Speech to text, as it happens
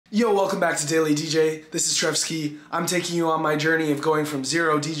Yo, welcome back to Daily DJ. This is Trevski. I'm taking you on my journey of going from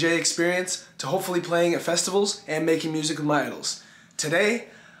zero DJ experience to hopefully playing at festivals and making music with my idols. Today,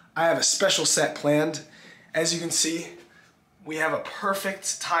 I have a special set planned. As you can see, we have a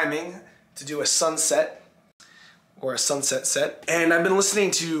perfect timing to do a sunset or a sunset set. And I've been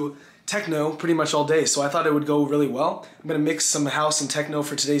listening to techno pretty much all day, so I thought it would go really well. I'm gonna mix some house and techno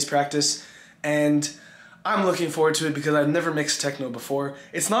for today's practice, and I'm looking forward to it because I've never mixed techno before.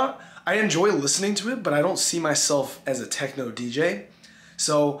 I enjoy listening to it, but I don't see myself as a techno DJ.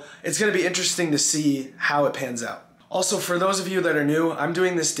 So it's gonna be interesting to see how it pans out. Also, for those of you that are new, I'm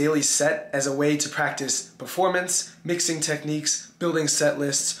doing this daily set as a way to practice performance, mixing techniques, building set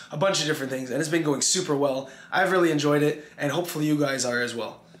lists, a bunch of different things, and it's been going super well. I've really enjoyed it, and hopefully you guys are as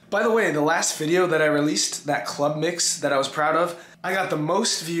well. By the way, the last video that I released, that club mix that I was proud of, I got the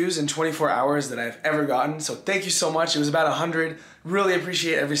most views in 24 hours that I've ever gotten, so thank you so much. It was about 100. Really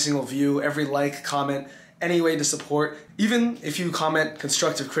appreciate every single view, every like, comment, any way to support, even if you comment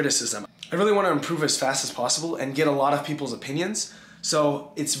constructive criticism. I really want to improve as fast as possible and get a lot of people's opinions,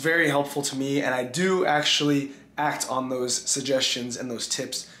 so it's very helpful to me, and I do actually act on those suggestions and those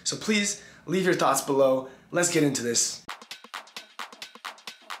tips. So please leave your thoughts below. Let's get into this.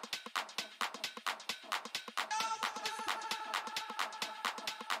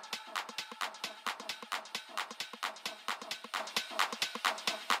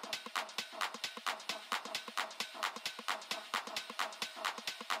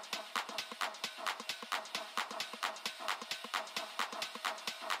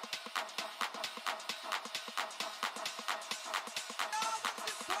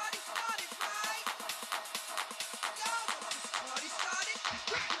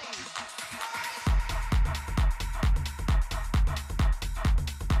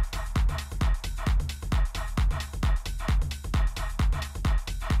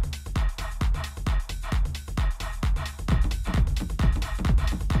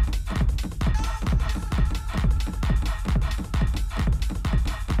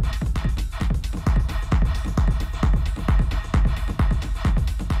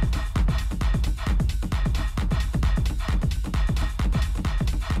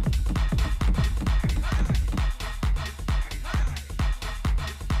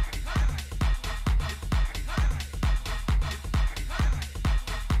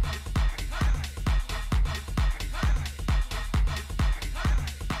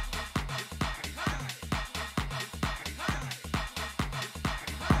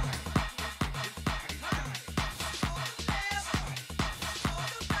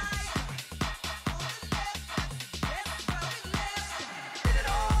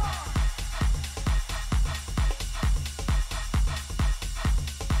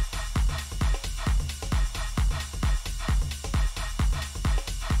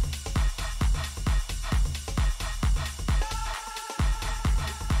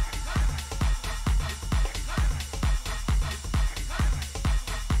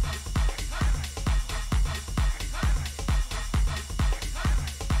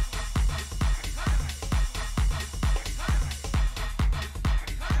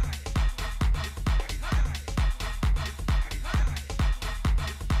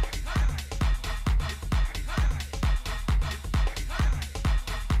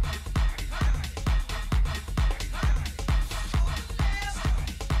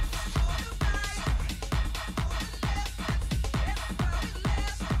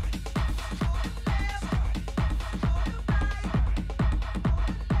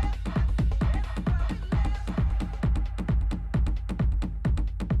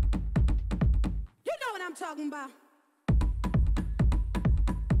 Talking about.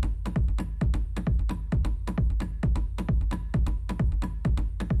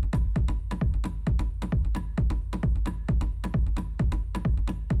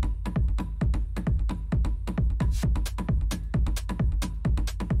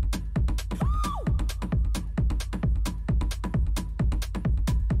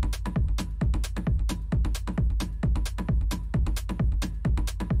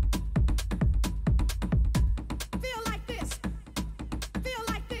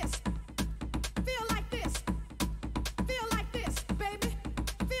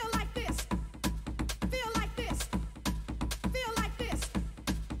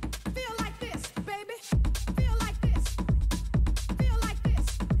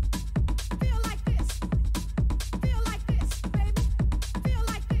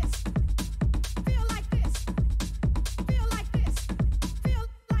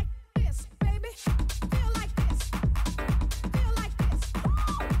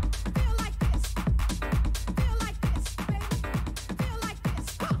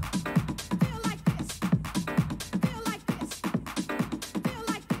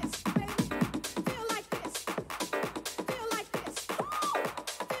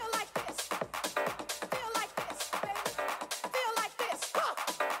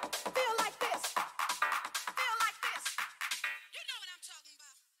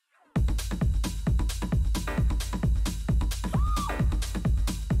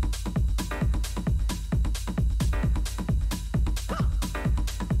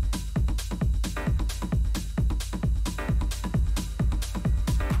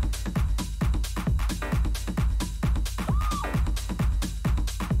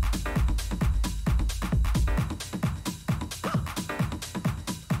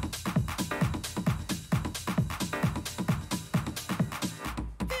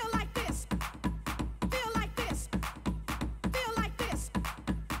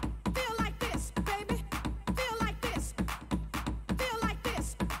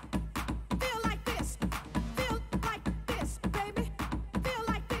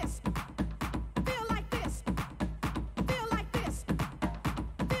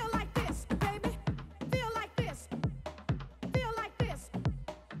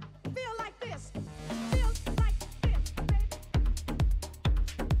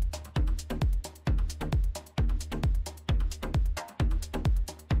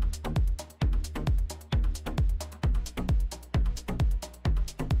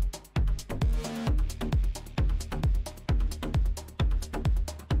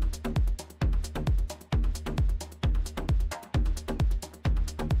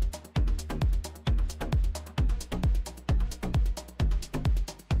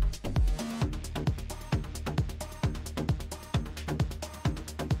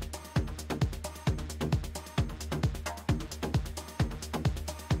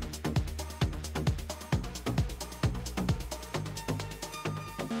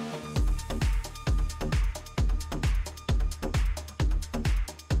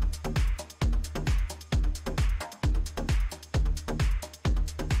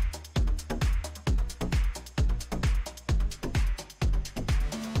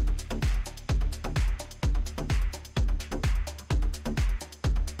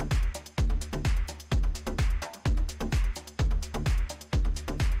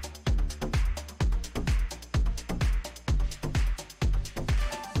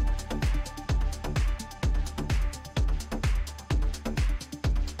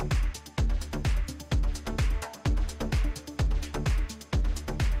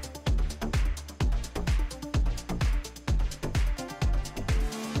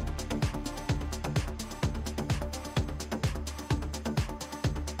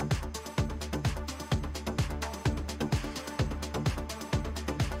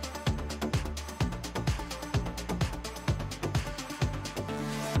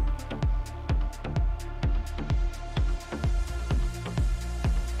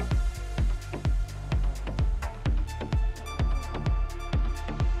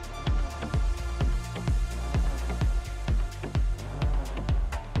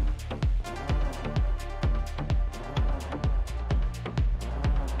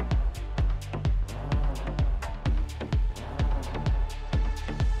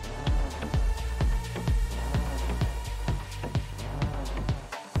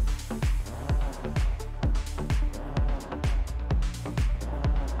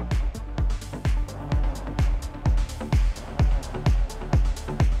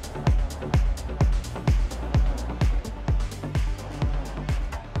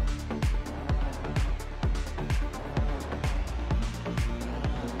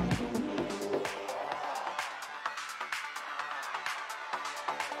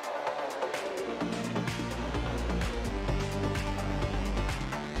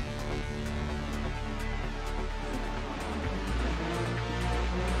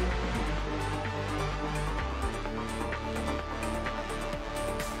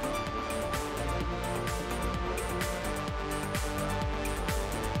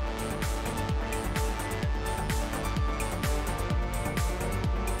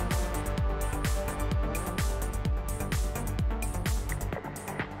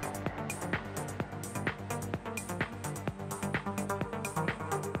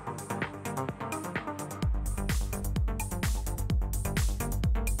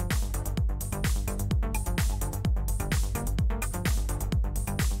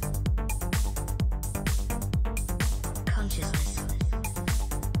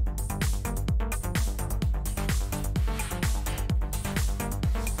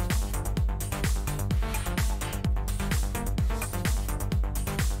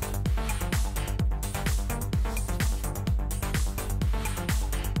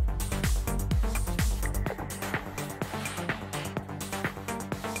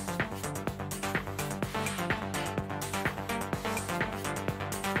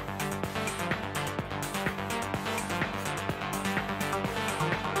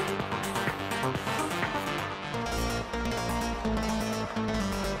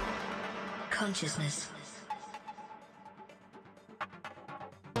 consciousness.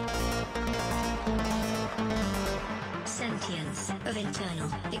 Sentience of internal,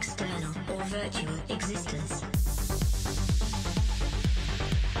 external, or virtual existence.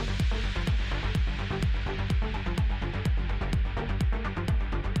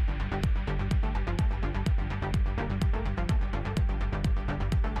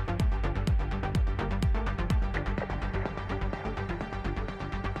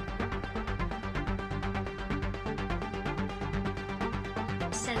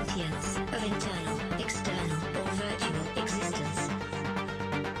 Sentience of internal, external, or virtual existence.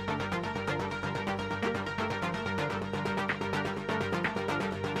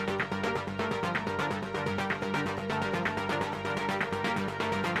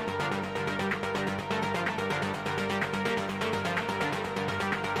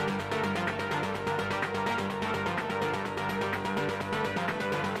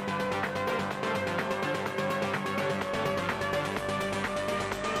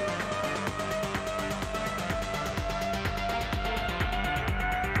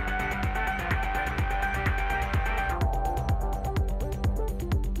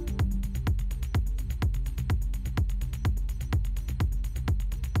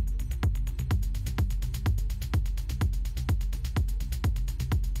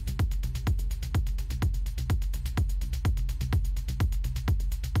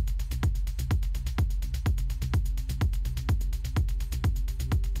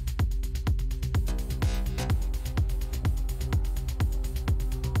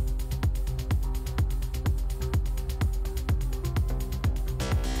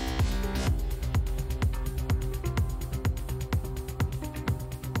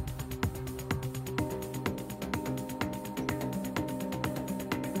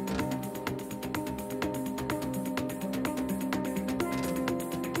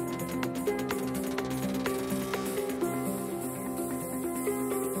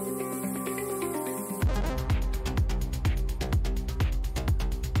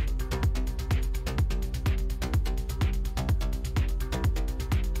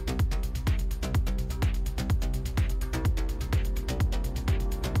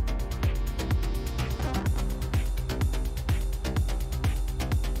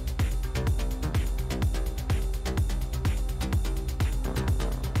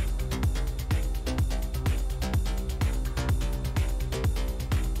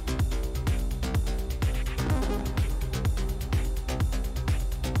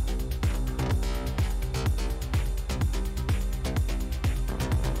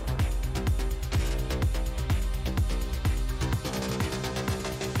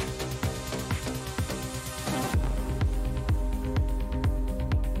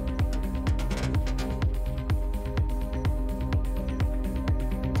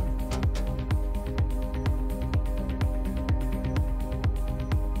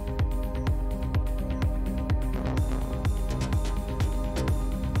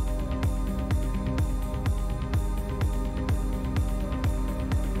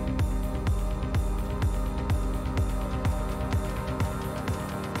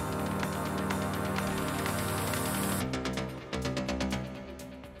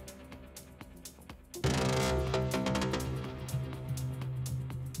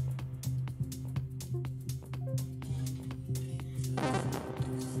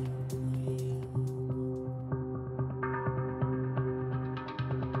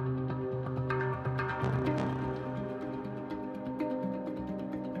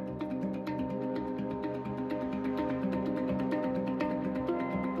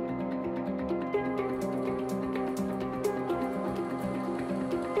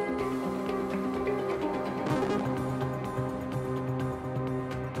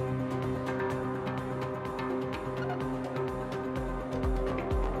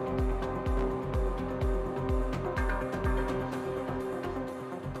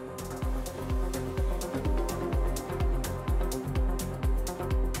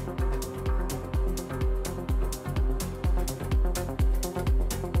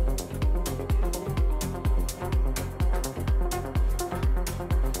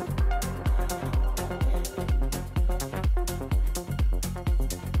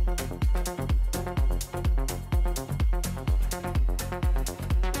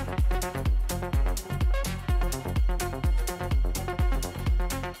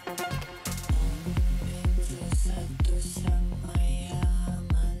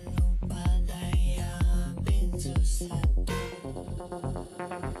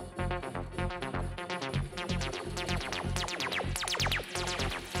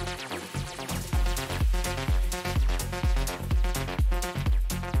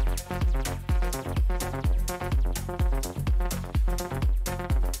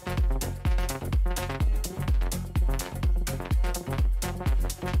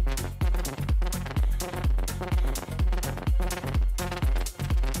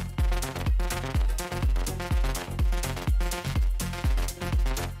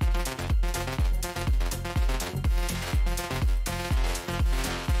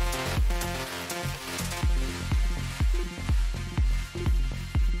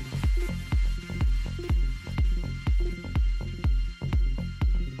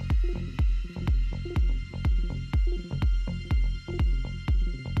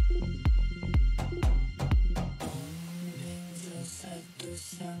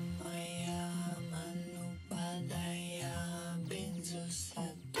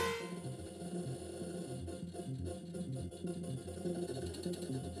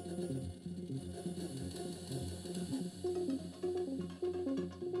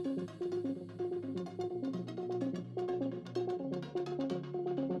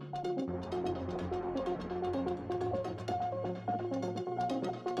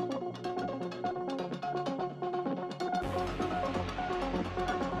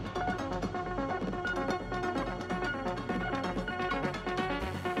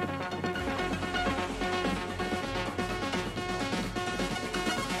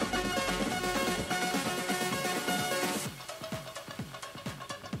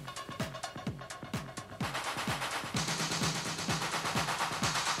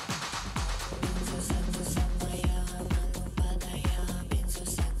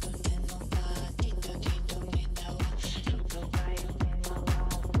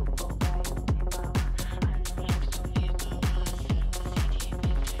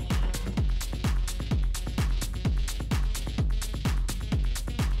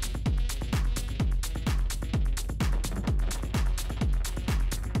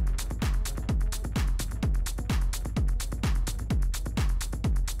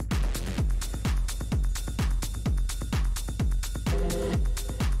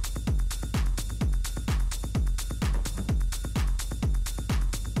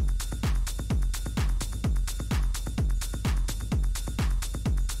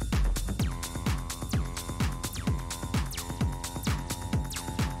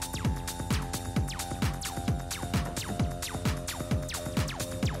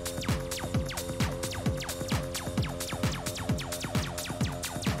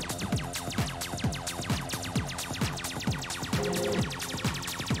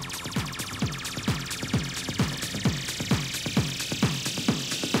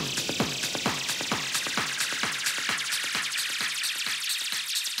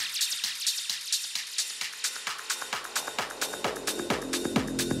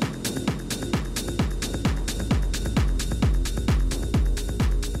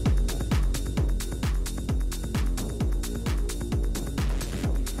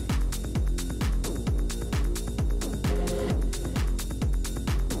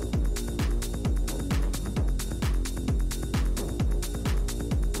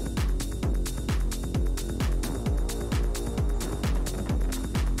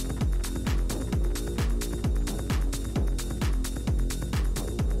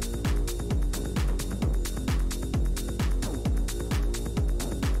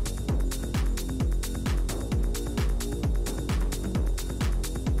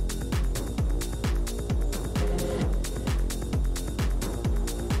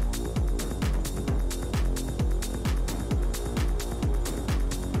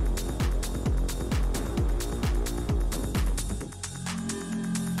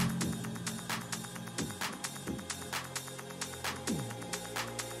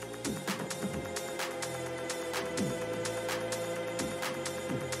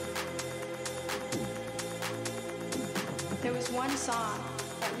 one song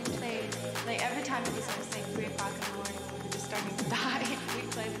that we played, like every time it was like 3 o'clock in the morning when we were just starting to die, we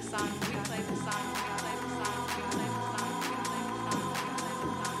played the song, we played the song, we played the song, we played the song, we played the song, we played the song.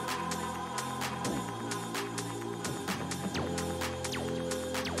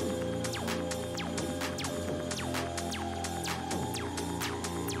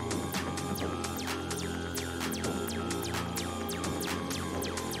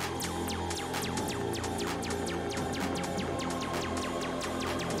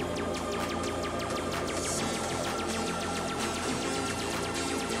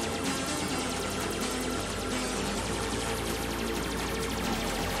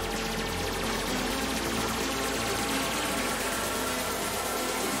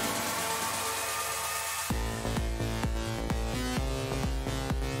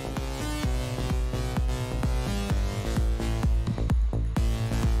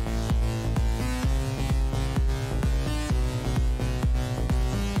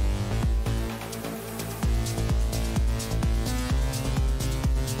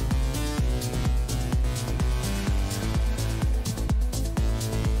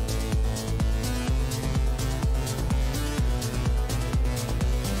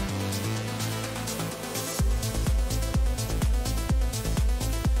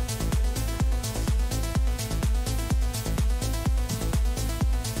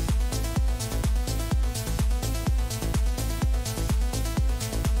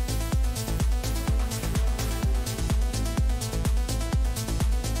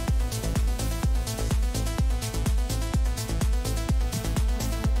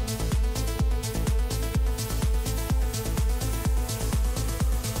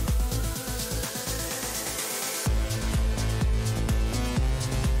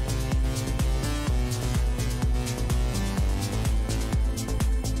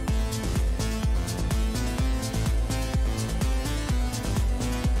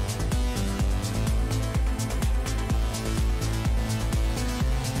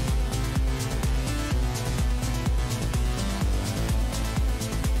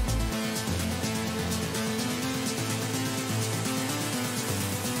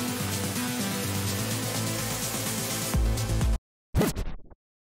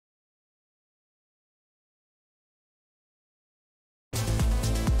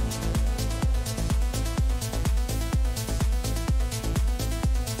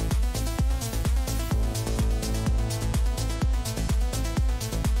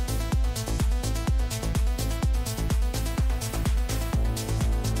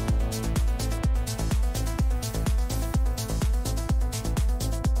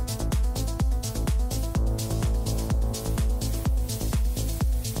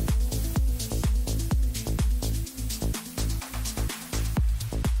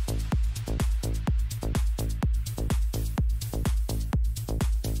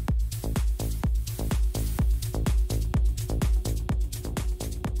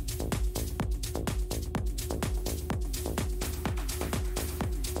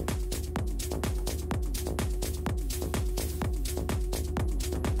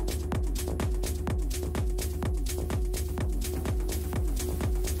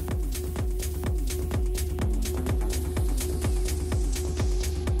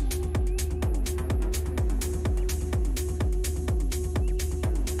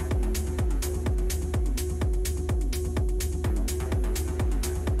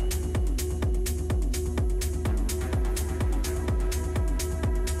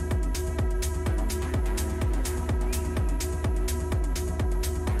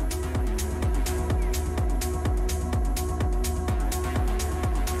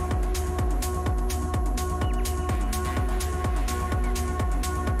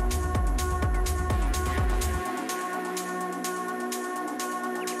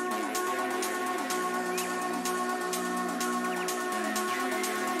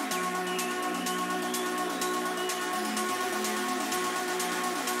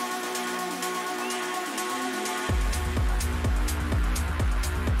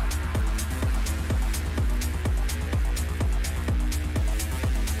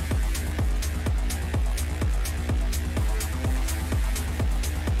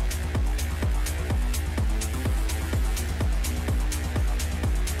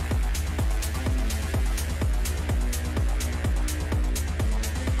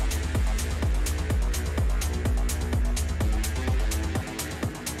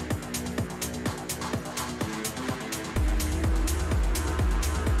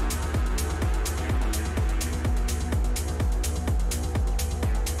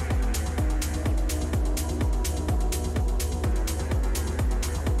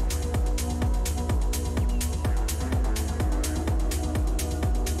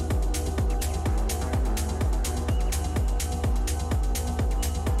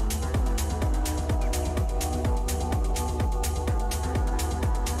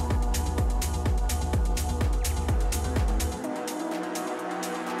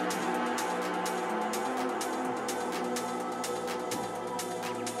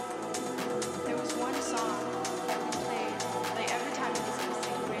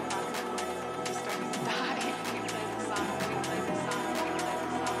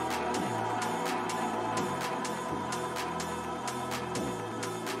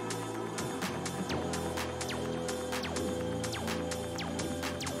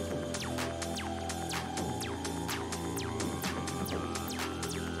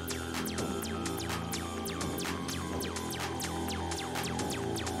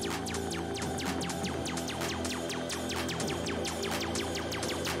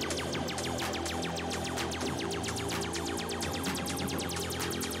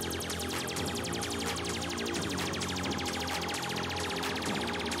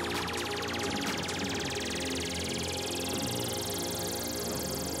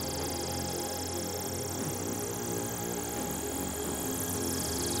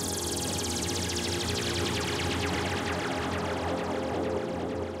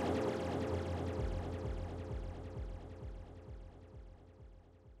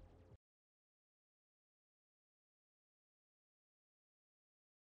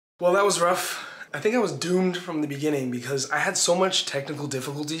 Well, that was rough. I think I was doomed from the beginning because I had so much technical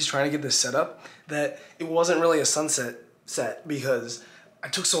difficulties trying to get this set up that it wasn't really a sunset set because I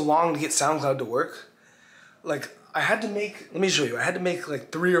took so long to get SoundCloud to work. Like, I had to make, let me show you, I had to make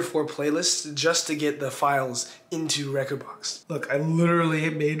like 3 or 4 playlists just to get the files into Rekordbox. Look, I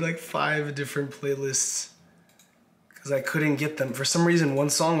literally made like 5 different playlists because I couldn't get them. For some reason, one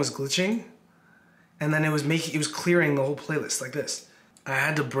song was glitching and then it was clearing the whole playlist like this. I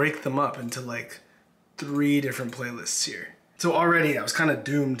had to break them up into like 3 different playlists here. So already I was kind of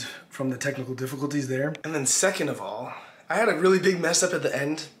doomed from the technical difficulties there. And then second of all, I had a really big mess up at the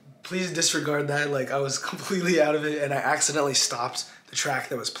end. Please disregard that, like I was completely out of it and I accidentally stopped the track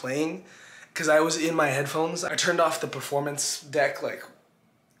that was playing because I was in my headphones. I turned off the performance deck like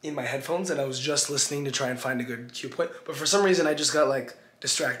in my headphones and I was just listening to try and find a good cue point. But for some reason I just got like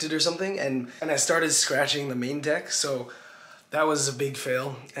distracted or something and I started scratching the main deck. So that was a big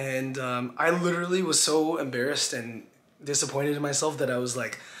fail, and I literally was so embarrassed and disappointed in myself that I was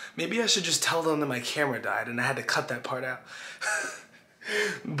like, maybe I should just tell them that my camera died, and I had to cut that part out.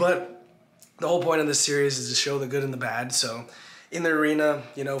 But the whole point of this series is to show the good and the bad, so in the arena,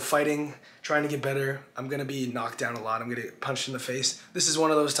 you know, fighting, trying to get better, I'm gonna be knocked down a lot, I'm gonna get punched in the face. This is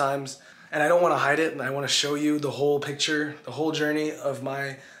one of those times, and I don't wanna hide it, and I wanna show you the whole picture, the whole journey of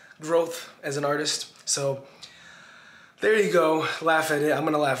my growth as an artist, so there you go, laugh at it. I'm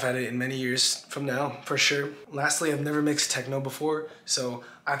gonna laugh at it in many years from now, for sure. Lastly, I've never mixed techno before, so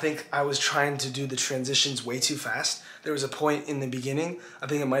I think I was trying to do the transitions way too fast. There was a point in the beginning, I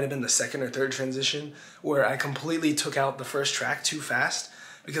think it might have been the 2nd or 3rd transition, where I completely took out the first track too fast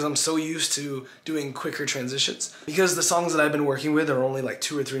because I'm so used to doing quicker transitions. Because the songs that I've been working with are only like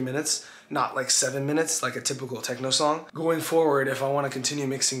 2 or 3 minutes, not like 7 minutes like a typical techno song. Going forward, if I wanna continue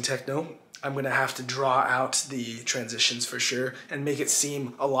mixing techno, I'm gonna have to draw out the transitions for sure and make it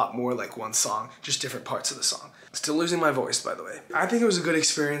seem a lot more like one song, just different parts of the song. Still losing my voice, by the way. I think it was a good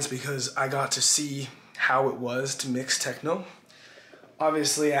experience because I got to see how it was to mix techno.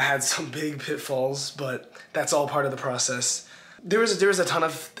 Obviously, I had some big pitfalls, but that's all part of the process. There was a ton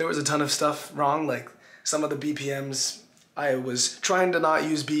of stuff wrong, like some of the BPMs. I was trying to not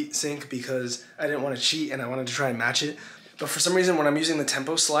use beat sync because I didn't want to cheat and I wanted to try and match it. But for some reason, when I'm using the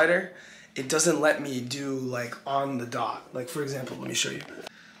tempo slider, it doesn't let me do like on the dot. Like for example, let me show you.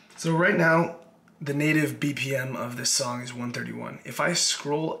 So right now, the native BPM of this song is 131. If I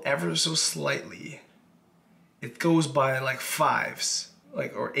scroll ever so slightly, it goes by like 5s,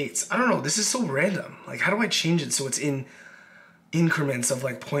 like, or 8s. I don't know, this is so random. Like how do I change it so it's in increments of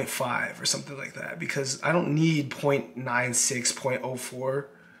like 0.5 or something like that? Because I don't need 0.96, 0.04.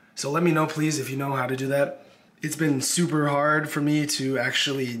 So let me know please if you know how to do that. It's been super hard for me to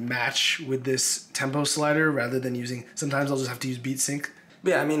actually match with this tempo slider rather than using, sometimes I'll just have to use beat sync. But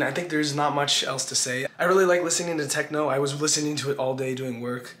yeah, I mean, I think there's not much else to say. I really like listening to techno. I was listening to it all day doing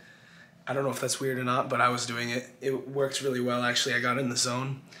work. I don't know if that's weird or not, but I was doing it. It works really well, actually. I got in the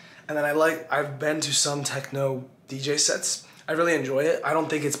zone. And then I've been to some techno DJ sets. I really enjoy it. I don't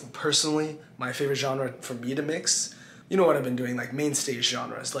think it's personally my favorite genre for me to mix. You know what I've been doing, like main stage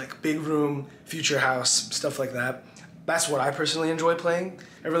genres, like big room, future house, stuff like that. That's what I personally enjoy playing.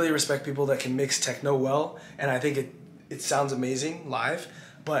 I really respect people that can mix techno well, and I think it sounds amazing live.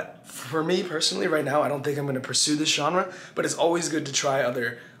 But for me personally, right now, I don't think I'm gonna pursue this genre, but it's always good to try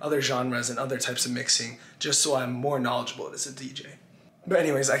other genres and other types of mixing, just so I'm more knowledgeable as a DJ. But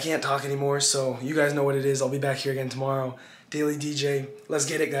anyways, I can't talk anymore, so you guys know what it is. I'll be back here again tomorrow. Daily DJ. Let's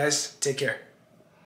get it, guys. Take care.